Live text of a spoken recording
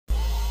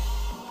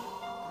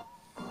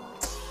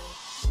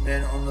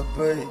And on the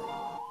beat.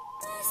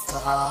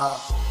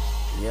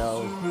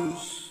 Yo.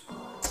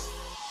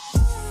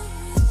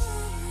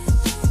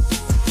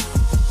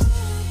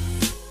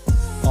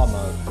 I'm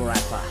a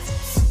graffer,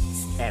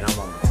 and I'm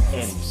an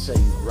MC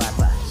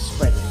rapper,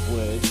 spreading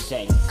words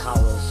and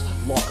colours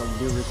like a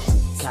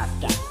lyrical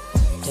cutter,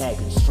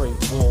 tagging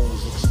street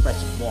walls,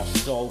 expressing my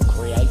soul,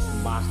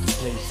 creating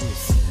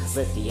masterpieces.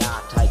 Let the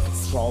art take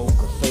control.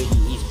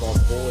 Graffiti is my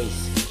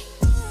voice.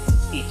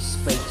 It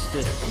speaks to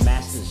the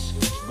masses,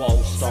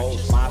 while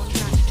styles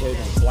masters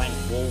turning blank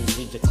walls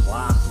into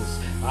classes.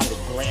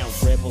 Underground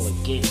rebel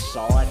against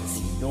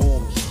society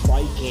norms,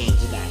 spray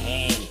cans in a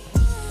hand.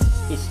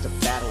 It's the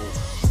battle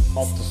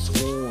of the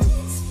sworn.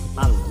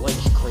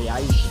 Unleash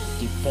creation,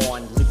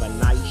 define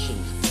elimination.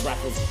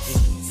 Rapid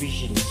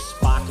vision,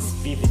 sparking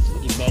vivid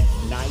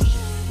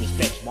imagination.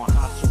 Respect my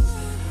hustle,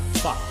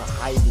 fuck the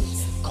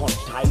haters,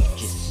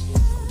 contagious.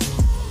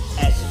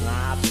 As an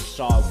artist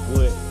I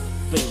work,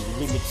 be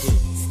limited,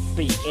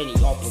 be any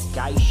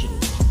obligation.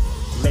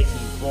 Let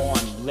me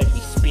rhyme, let me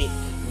spit,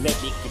 let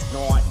me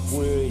ignite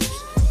words.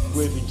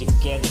 Weaving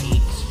together,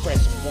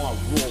 expressing my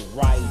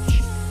raw rage.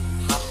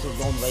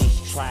 Hustled on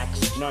these tracks,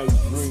 no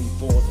room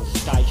for the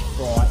stage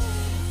fright.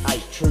 A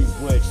true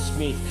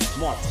wordsmith,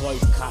 my flow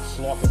cuts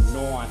like a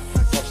knife.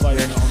 My flow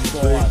on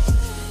strive,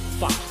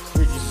 fuck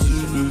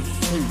criticism.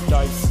 Who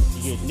don't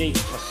unique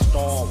for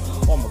style?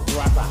 I'm a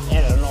grabber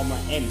and I'm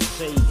an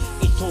MC.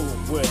 It's all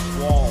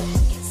worthwhile.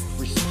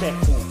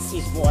 Respectful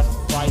is what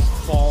embrace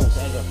falls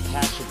as a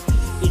passion.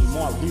 In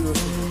my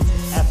lyrical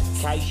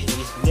application,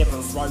 it's never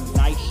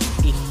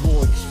ronation, it's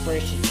raw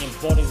expression,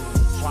 embodying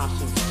the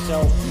trust of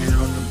self.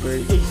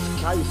 East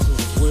Coast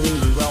is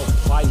words well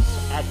placed,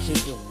 add to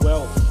the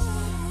wealth.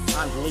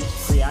 Unleash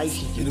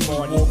creation,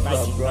 divine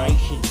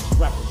imagination,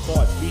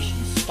 rapid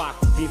vision, spark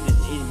vivid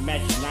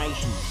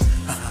imaginations.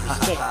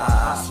 Respect the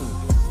hustle,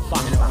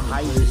 fuck the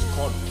haters,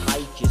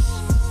 contagious.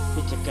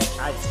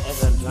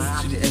 As an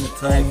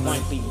artist, I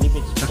won't be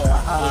limited by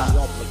any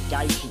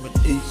obligation.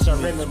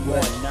 Surrender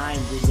my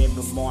name,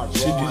 remember my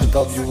rhymes.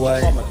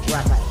 I'm a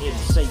graffer,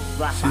 MC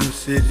rapper.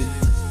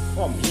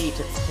 I'm here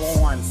to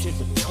climb to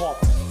the top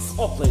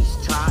of these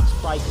charts,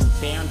 breaking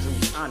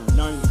boundaries,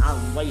 unknown,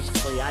 unleashed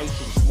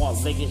creations. My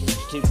legacy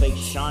to be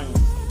shown.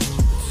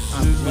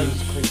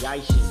 Unleashed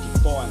creations,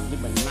 divine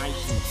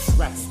eliminations,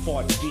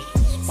 rapid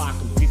vision,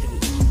 sparking vivid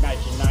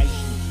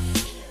imaginations.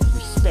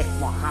 Respect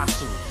my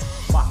hustle.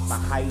 Fuck the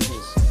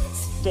haters,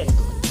 death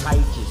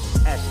contagious.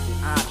 As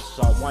an artist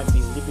I won't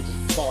be limited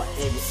by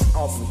any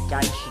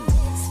obligation.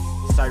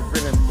 So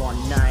remember my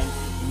name,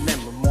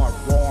 remember my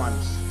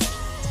rhymes.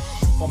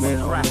 I'm a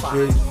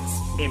rapper,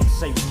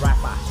 MC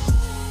rapper.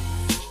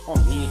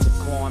 I'm here to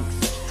climb to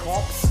the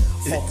top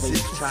of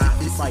these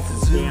charts, breaking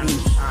down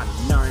these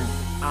unknown,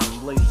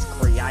 unleashed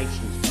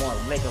creations. My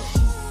legacy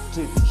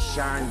to be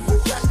shown.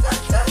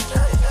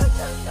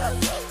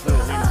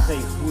 Little MC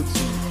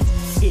Woodsy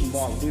in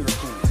my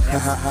lyrical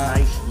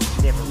application,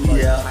 never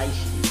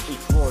rotation,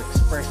 it's raw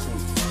expression,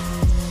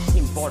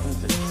 embodying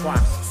the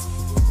trust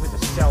with a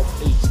self,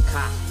 each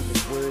cast with the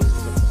words,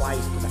 with a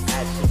place, with an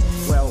asset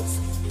of wealth.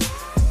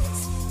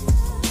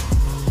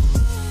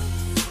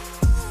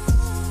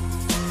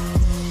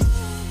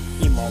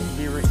 In my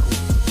lyrical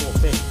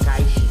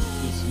authentication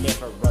is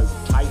never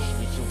rotation,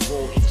 it's a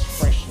raw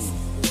expression.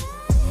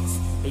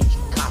 Each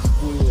cast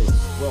words,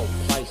 well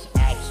placed,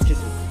 adds to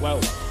the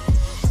wealth.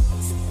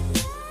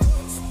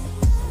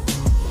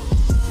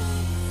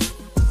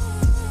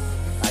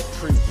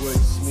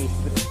 Wordsmith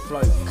with a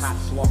flow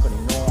cuts like a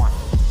knife,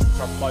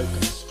 provoke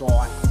and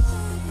strike,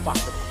 fuck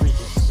the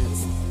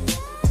criticism,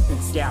 who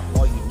doubt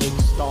my unique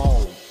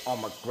style.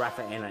 I'm a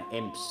graffer and an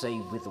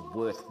MC with a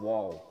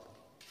worthwhile.